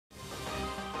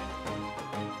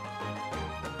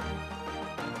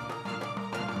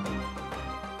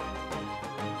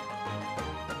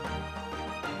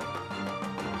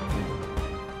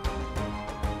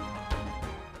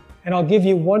and I'll give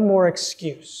you one more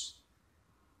excuse.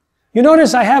 You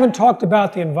notice I haven't talked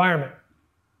about the environment.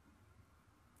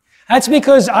 That's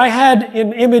because I had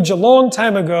an image a long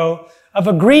time ago of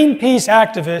a Greenpeace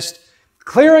activist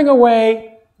clearing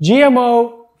away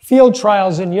GMO field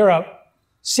trials in Europe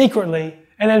secretly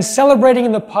and then celebrating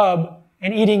in the pub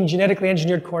and eating genetically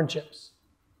engineered corn chips.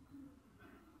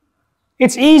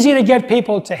 It's easy to get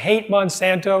people to hate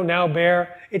Monsanto, now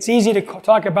Bayer. It's easy to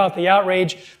talk about the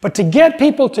outrage, but to get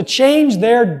people to change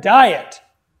their diet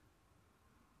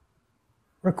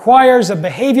requires a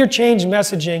behavior change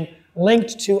messaging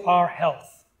linked to our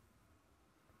health.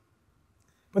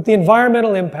 But the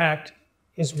environmental impact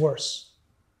is worse.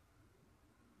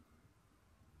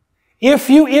 If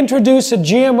you introduce a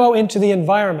GMO into the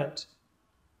environment,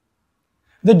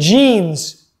 the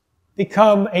genes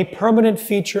become a permanent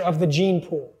feature of the gene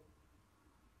pool.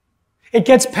 It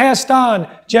gets passed on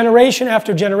generation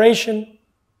after generation.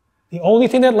 The only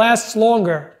thing that lasts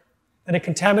longer than a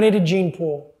contaminated gene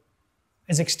pool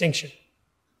is extinction.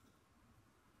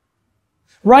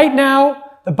 Right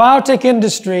now, the biotech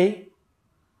industry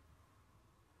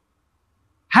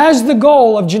has the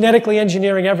goal of genetically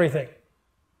engineering everything.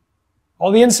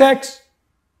 All the insects,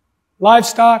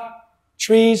 livestock,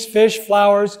 trees, fish,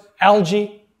 flowers,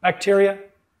 algae, bacteria.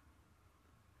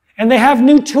 And they have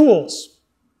new tools.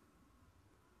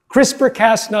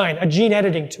 CRISPR-Cas9, a gene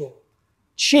editing tool.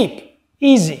 Cheap,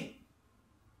 easy,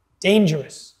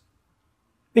 dangerous.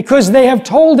 Because they have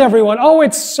told everyone, oh,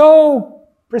 it's so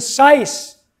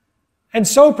precise and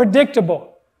so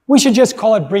predictable. We should just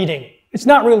call it breeding. It's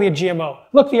not really a GMO.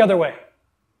 Look the other way.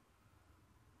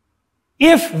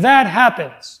 If that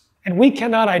happens, and we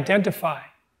cannot identify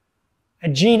a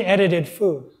gene-edited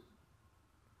food,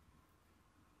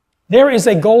 there is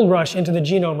a gold rush into the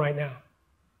genome right now.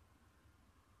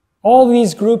 All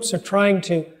these groups are trying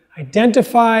to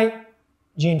identify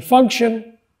gene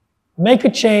function, make a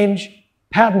change,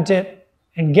 patent it,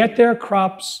 and get their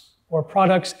crops or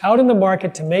products out in the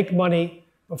market to make money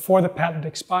before the patent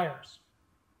expires.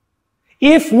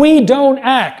 If we don't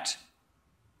act,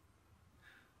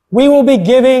 we will be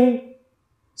giving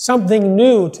something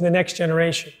new to the next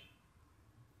generation.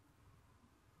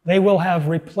 They will have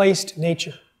replaced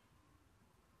nature,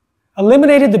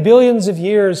 eliminated the billions of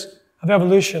years of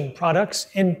evolution products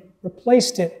and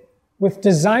replaced it with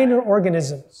designer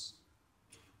organisms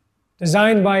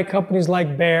designed by companies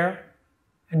like Bayer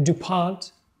and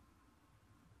DuPont,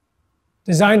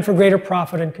 designed for greater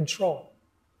profit and control.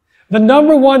 The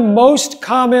number one most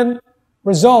common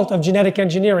result of genetic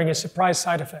engineering is surprise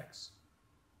side effects.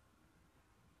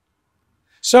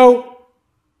 So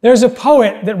there's a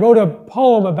poet that wrote a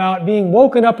poem about being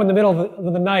woken up in the middle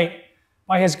of the night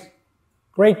by his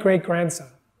great-great-grandson,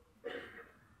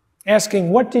 asking,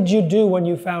 what did you do when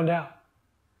you found out?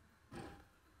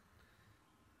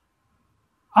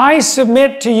 I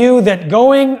submit to you that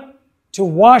going to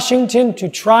Washington to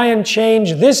try and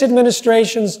change this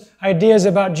administration's ideas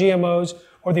about GMOs,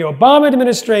 or the Obama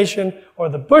administration, or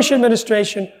the Bush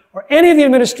administration, or any of the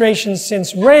administrations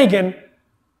since Reagan,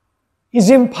 is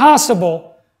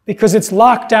impossible because it's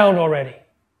locked down already.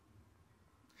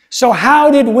 So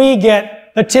how did we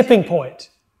get the tipping point?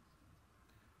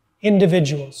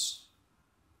 Individuals.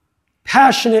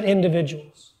 Passionate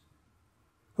individuals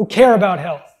who care about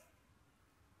health.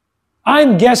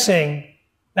 I'm guessing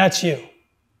that's you.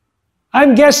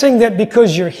 I'm guessing that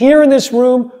because you're here in this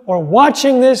room or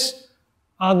watching this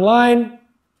online,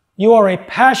 you are a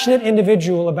passionate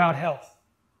individual about health.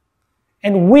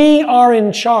 And we are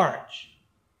in charge.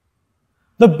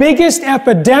 The biggest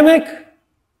epidemic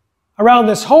around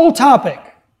this whole topic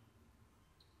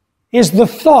is the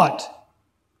thought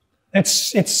that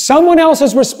it's someone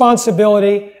else's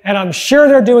responsibility and I'm sure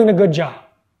they're doing a good job.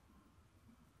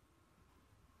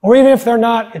 Or even if they're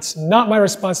not, it's not my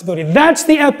responsibility. That's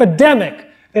the epidemic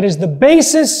that is the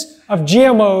basis of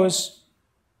GMOs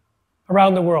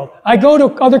around the world. I go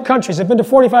to other countries. I've been to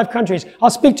 45 countries.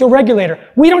 I'll speak to a regulator.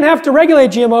 We don't have to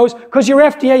regulate GMOs because your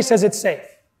FDA says it's safe.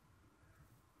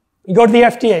 You go to the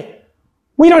FDA.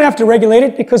 We don't have to regulate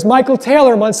it because Michael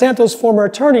Taylor, Monsanto's former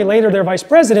attorney, later their vice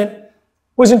president,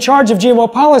 was in charge of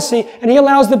GMO policy, and he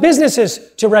allows the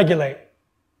businesses to regulate,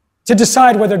 to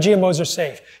decide whether GMOs are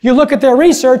safe. You look at their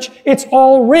research, it's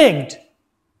all rigged.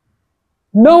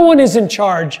 No one is in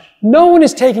charge. No one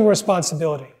is taking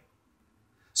responsibility.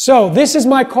 So this is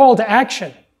my call to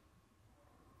action.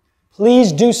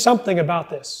 Please do something about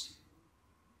this.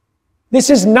 This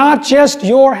is not just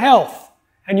your health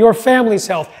and your family's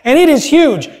health. And it is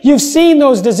huge. You've seen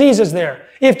those diseases there.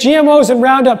 If GMOs and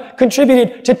Roundup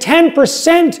contributed to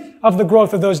 10% of the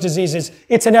growth of those diseases,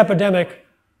 it's an epidemic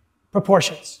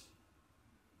proportions.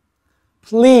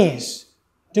 please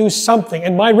do something.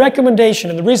 And my recommendation,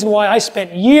 and the reason why I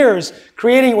spent years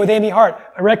creating it with Amy Hart,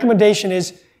 my recommendation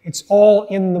is it's all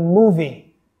in the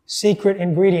movie, Secret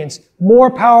Ingredients. More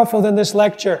powerful than this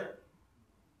lecture.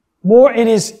 More it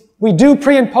is, we do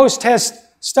pre and post test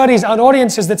studies on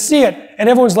audiences that see it, and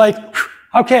everyone's like,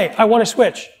 okay, I want to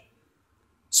switch.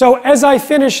 So as I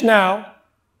finish now,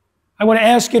 I want to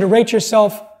ask you to rate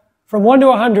yourself from 1 to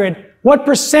 100. What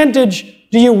percentage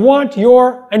do you want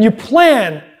and you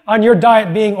plan on your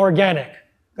diet being organic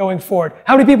going forward?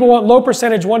 How many people want low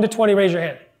percentage, 1 to 20? Raise your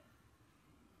hand.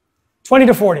 20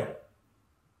 to 40.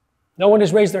 No one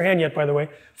has raised their hand yet, by the way.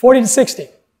 40 to 60.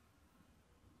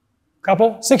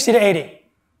 Couple? 60 to 80. A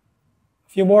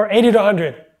few more. 80 to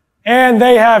 100. And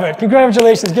they have it.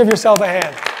 Congratulations. Give yourself a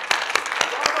hand.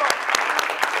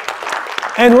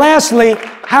 And lastly,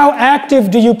 how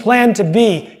active do you plan to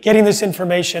be getting this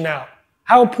information out?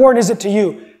 How important is it to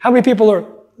you? How many people are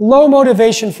low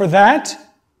motivation for that?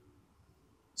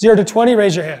 0 to 20,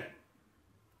 raise your hand.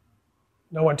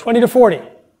 No one. 20 to 40.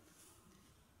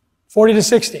 40 to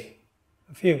 60.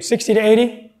 A few. 60 to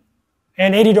 80.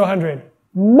 And 80 to 100.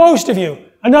 Most of you.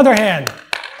 Another hand.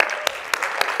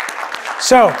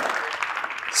 So,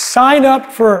 sign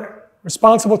up for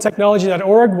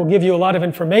responsibletechnology.org. We'll give you a lot of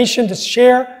information to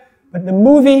share. But the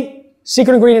movie,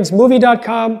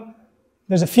 secretingredientsmovie.com,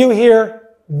 there's a few here.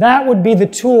 That would be the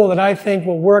tool that I think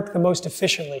will work the most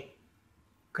efficiently.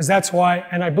 Because that's why,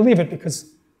 and I believe it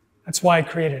because that's why I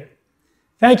created it.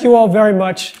 Thank you all very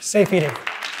much. Safe eating.